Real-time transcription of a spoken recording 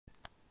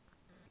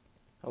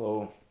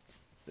Hello,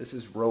 this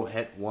is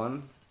ROHET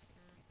 1,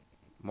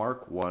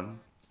 Mark 1.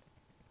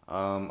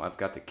 I've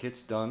got the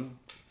kits done,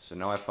 so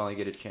now I finally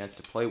get a chance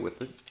to play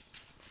with it.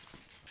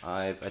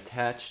 I've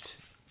attached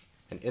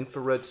an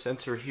infrared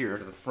sensor here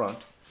to the front,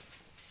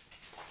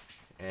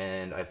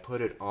 and I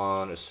put it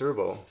on a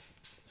servo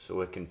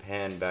so it can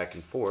pan back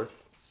and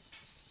forth.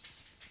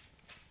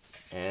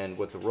 And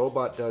what the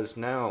robot does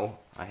now,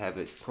 I have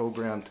it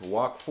programmed to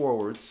walk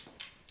forwards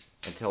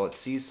until it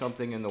sees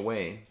something in the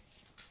way,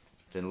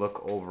 then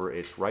look over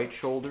its right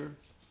shoulder,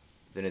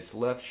 then its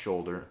left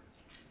shoulder,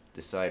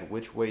 decide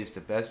which way is the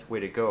best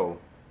way to go,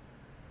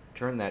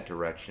 turn that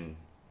direction,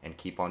 and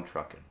keep on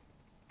trucking.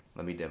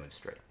 Let me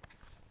demonstrate.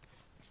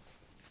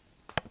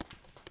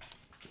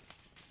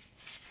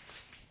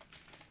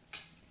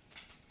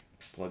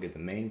 Plug in the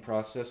main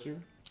processor,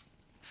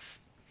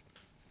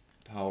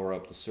 power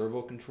up the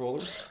servo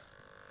controller,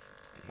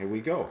 and here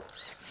we go.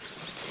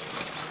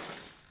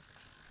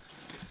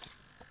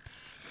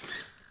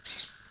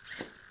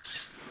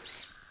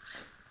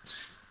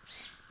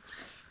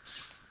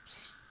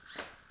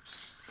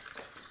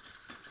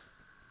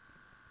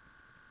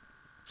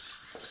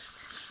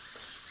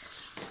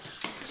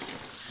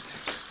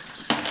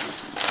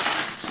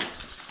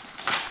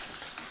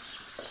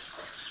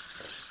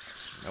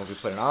 Now we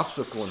put an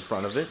obstacle in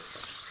front of it.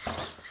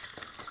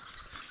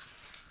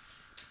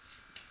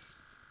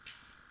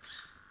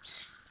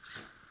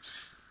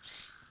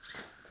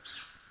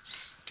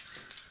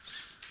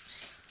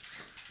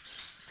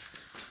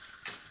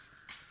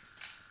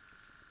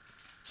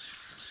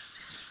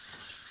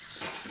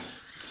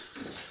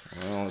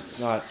 Well, it's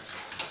not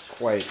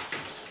quite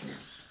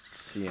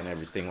seeing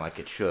everything like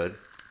it should.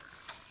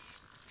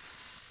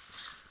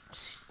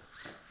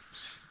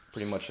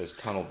 Pretty much has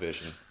tunnel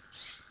vision.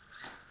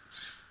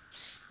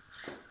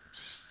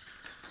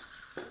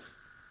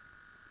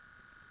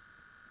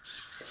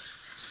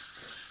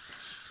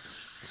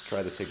 Let's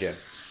try this again.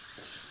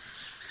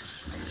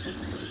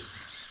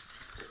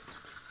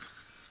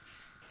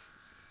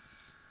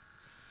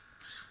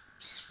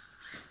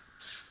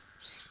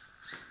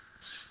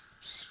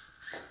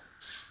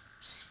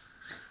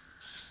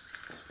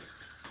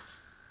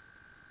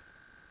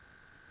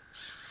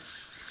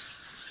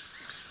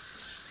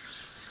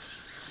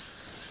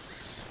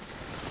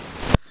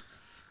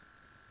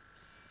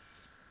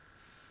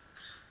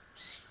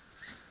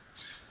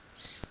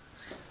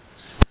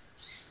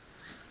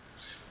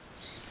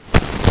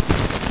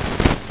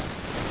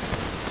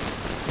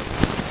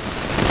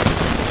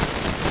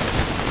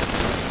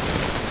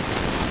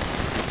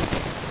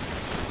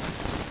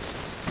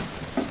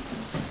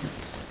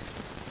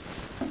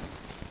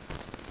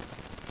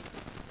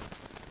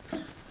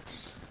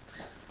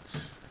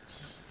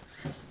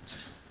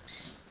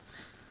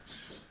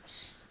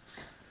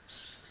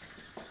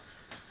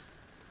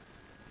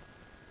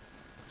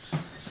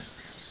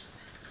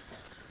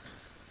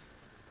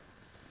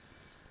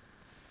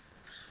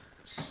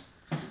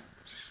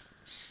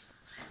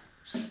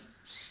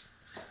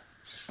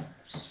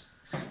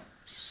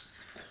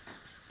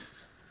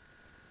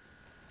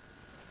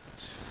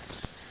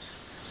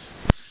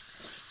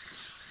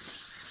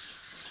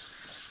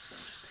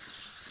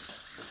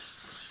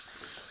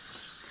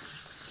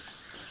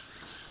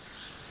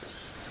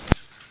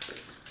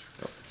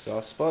 Saw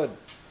spud.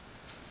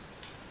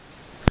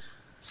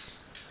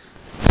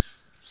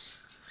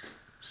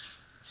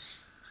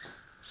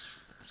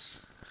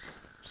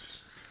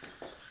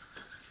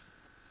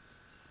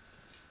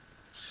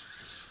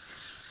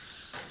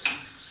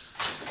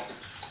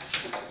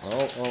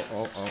 Oh.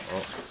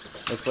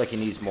 Looks like he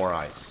needs more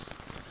ice.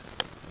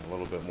 A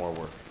little bit more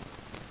work.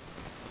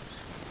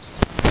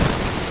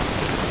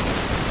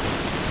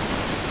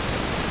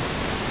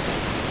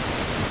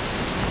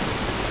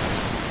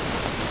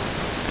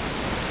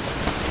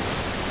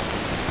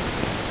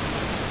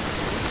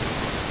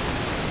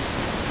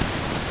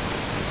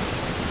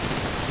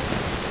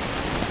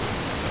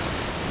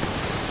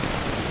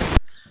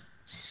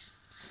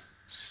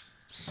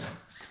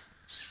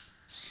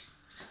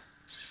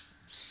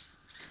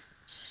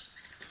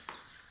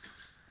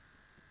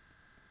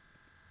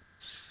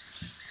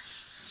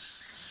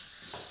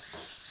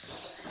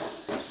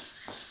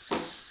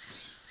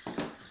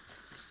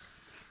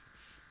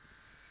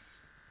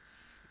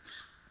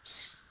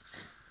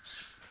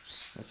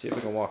 Let's see if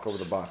we can walk over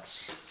the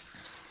box.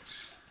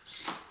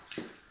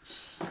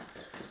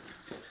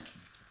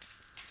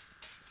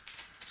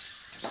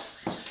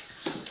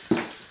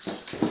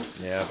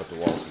 Yeah, but the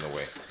wall's in the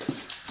way.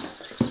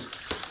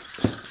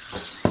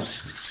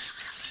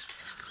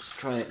 Let's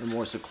try it in a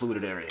more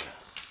secluded area.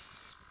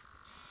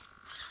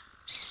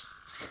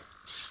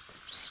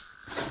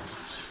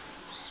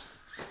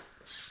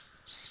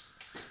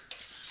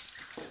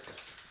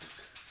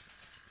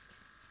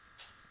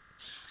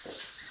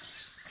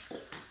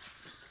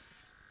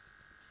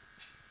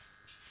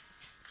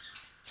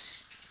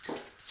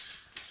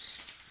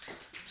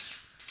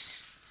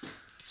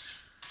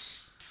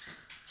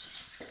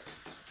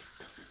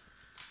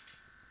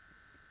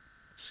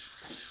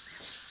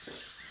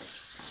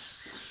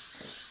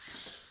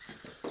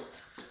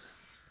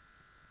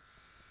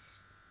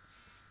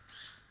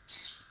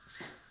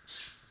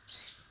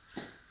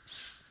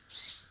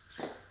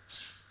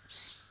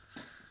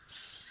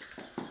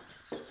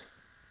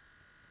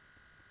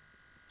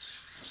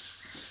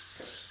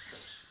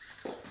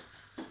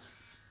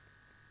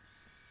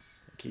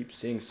 keep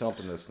seeing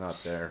something that's not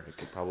there. It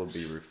could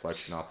probably be a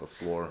reflection off the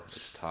floor.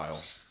 It's tile.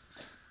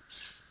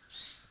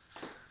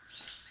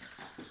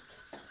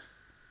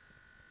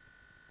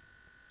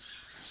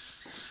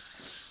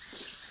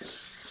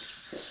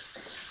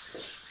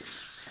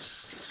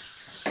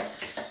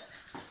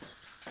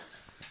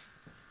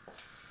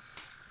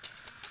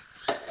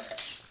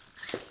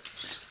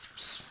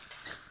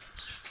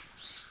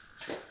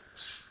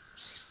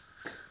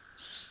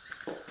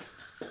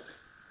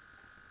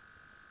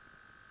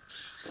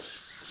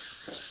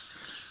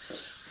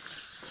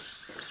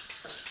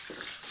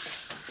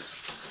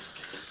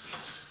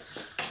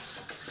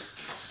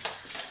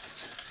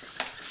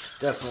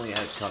 Definitely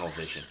has tunnel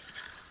vision.